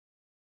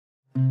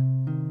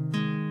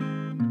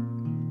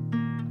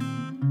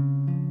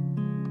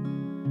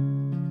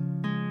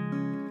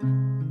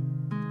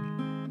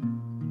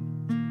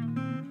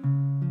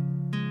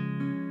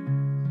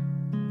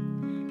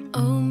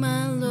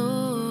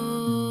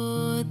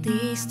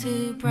these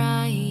two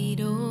bright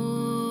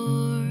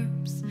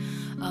orbs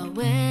are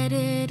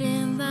wedded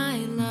in thy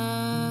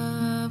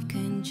love,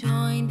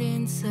 conjoined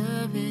in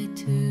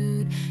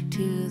servitude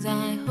to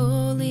thy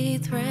holy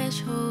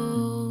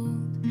threshold,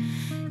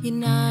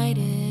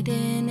 united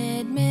in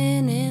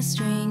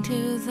administering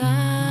to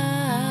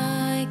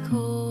thy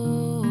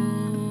cause.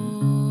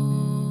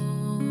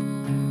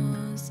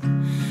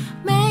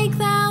 Make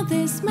thou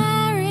this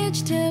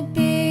marriage to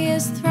be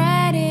as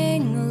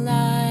threading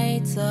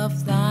lights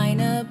of thine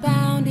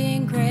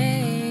abounding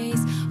grace,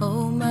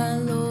 O my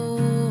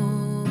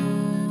Lord.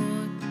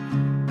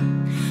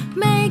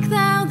 Make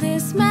thou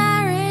this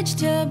marriage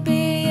to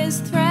be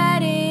as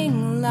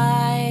threading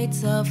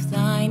lights of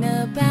thine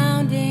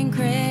abounding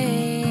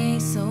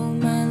grace, O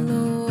my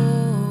Lord.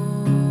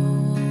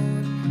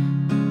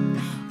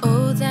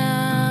 O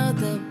thou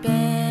the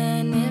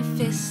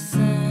Beneficent,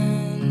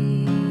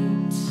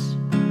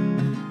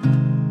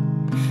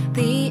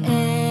 the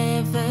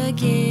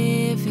ever-giving,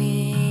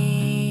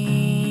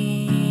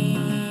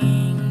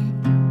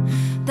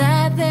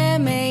 that there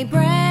may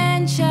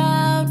branch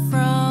out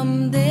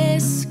from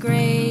this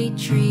great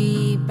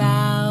tree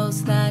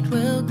boughs that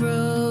will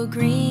grow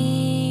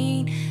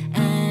green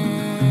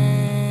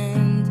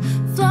and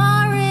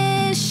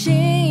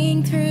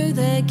flourishing through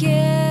the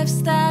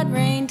gifts that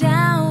rain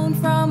down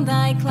from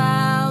thy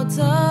clouds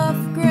of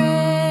grace.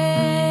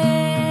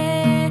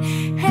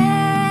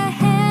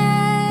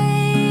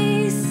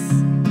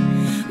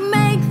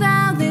 Make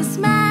thou this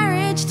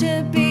marriage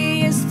to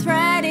be as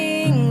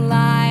threading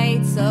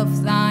lights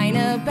of thine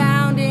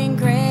abounding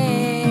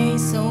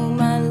grace, O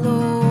my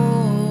Lord.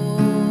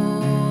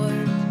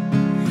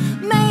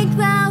 Make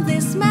thou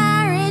this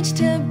marriage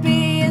to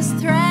be as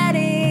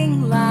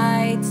threading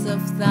lights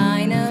of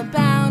thine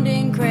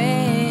abounding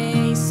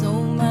grace,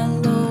 O my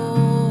Lord.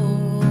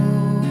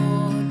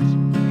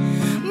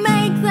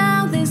 Make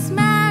thou this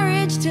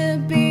marriage to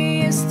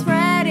be as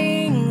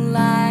threading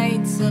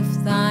lights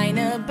of thine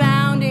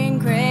abounding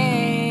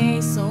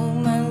grace, O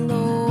my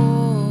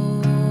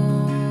Lord.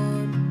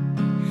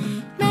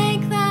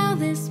 Make thou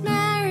this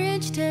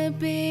marriage to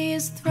be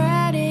as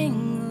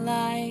threading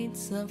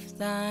lights of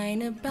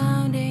thine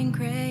abounding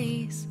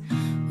grace,